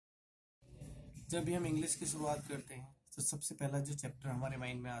जब भी हम इंग्लिश की शुरुआत करते हैं तो सबसे पहला जो चैप्टर हमारे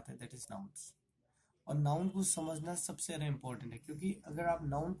माइंड में आता है दैट इज नाउन्स। और नाउन को समझना सबसे ज़्यादा इम्पोर्टेंट है, क्योंकि अगर आप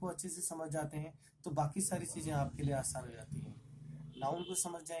नाउन को अच्छे से समझ जाते हैं तो बाकी सारी चीज़ें आपके लिए आसान हो जाती हैं। नाउन को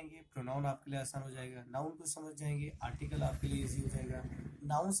समझ जाएंगे, प्रोनाउन आपके लिए आसान हो जाएगा। नाउन को समझ जाएंगे, आर्टिकल आपके लिए इजी हो जाएगा।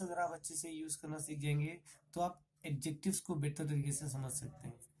 नाउन्स अगर आप अच्छे से यूज़ करना सीख जाएंगे तो आप एडजेक्टिव्स को बेहतर तरीके से समझ सकते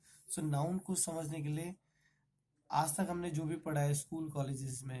हैं। सो नाउन को समझने के लिए आज तक हमने जो भी पढ़ा है स्कूल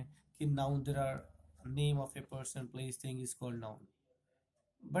कॉलेजेस में कि noun there are name of a person place thing is called noun,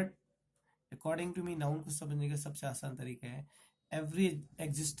 but according to me noun को समझने का सबसे आसान तरीका है every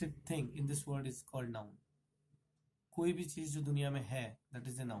existed thing in this world is called noun. कोई भी चीज जो दुनिया में है that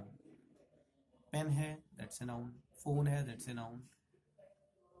is a noun. Pen है दैट्स ए नाउन, फोन है दैट्स ए नाउन,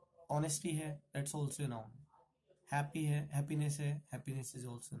 ऑनेस्टी है that's also a noun, happy है हैप्पीनेस है happiness is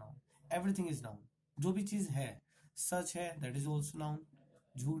also noun, everything is noun. जो भी चीज है, सच है दैट इज ऑल्सो नाउन,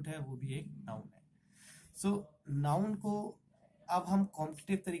 झूठ है वो भी एक नाउन है। सो नाउन को अब हम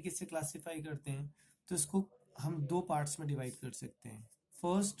कॉम्पिटिटिव तरीके से क्लासिफाई करते हैं तो इसको हम दो पार्ट्स में डिवाइड कर सकते हैं।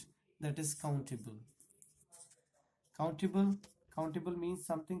 First that is countable. Countable countable means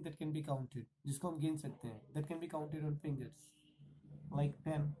something that can be counted, जिसको हम गिन सकते हैं, that can be counted on fingers, like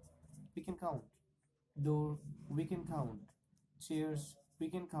pain we can count, door we can count, chairs we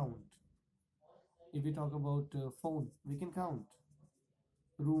can count, if we talk about phone we can count,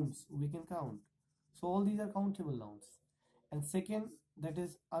 rooms we can count. So all these are countable nouns. And second, that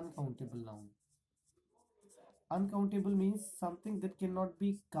is uncountable noun. Uncountable means something that cannot be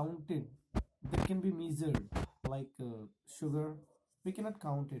counted, that can be measured, like sugar we cannot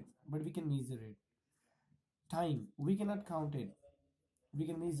count it but we can measure it. Time we cannot count it,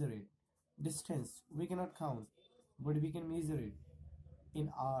 we can measure it. Distance we cannot count but we can measure it in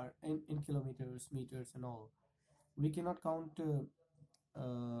hour, in kilometers, meters and all. We cannot count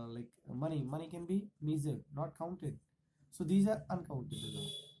like money can be measured, not counted. So these are uncountable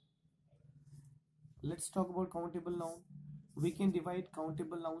noun. Let's talk about countable noun. We can divide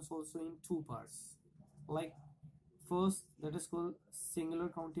countable nouns also in two parts, like first that is called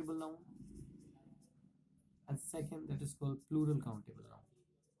singular countable noun, and second that is called plural countable noun.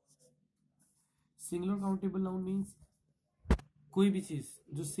 Singular countable noun means कोई भी चीज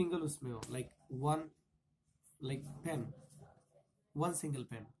जो single उसमें हो, like one, like pen, one single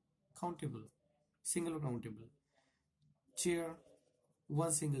pen, countable, singular countable. Chair,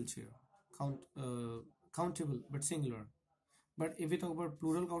 one single chair, countable but singular. But if we talk about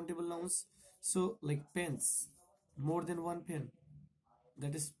plural countable nouns, so like pens, more than one pen,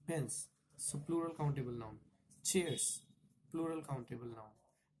 that is pens, so plural countable noun. Chairs, plural countable noun.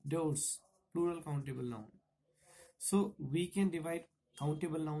 Doors, plural countable noun. So we can divide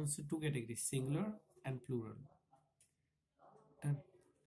countable nouns to two categories, singular and plural.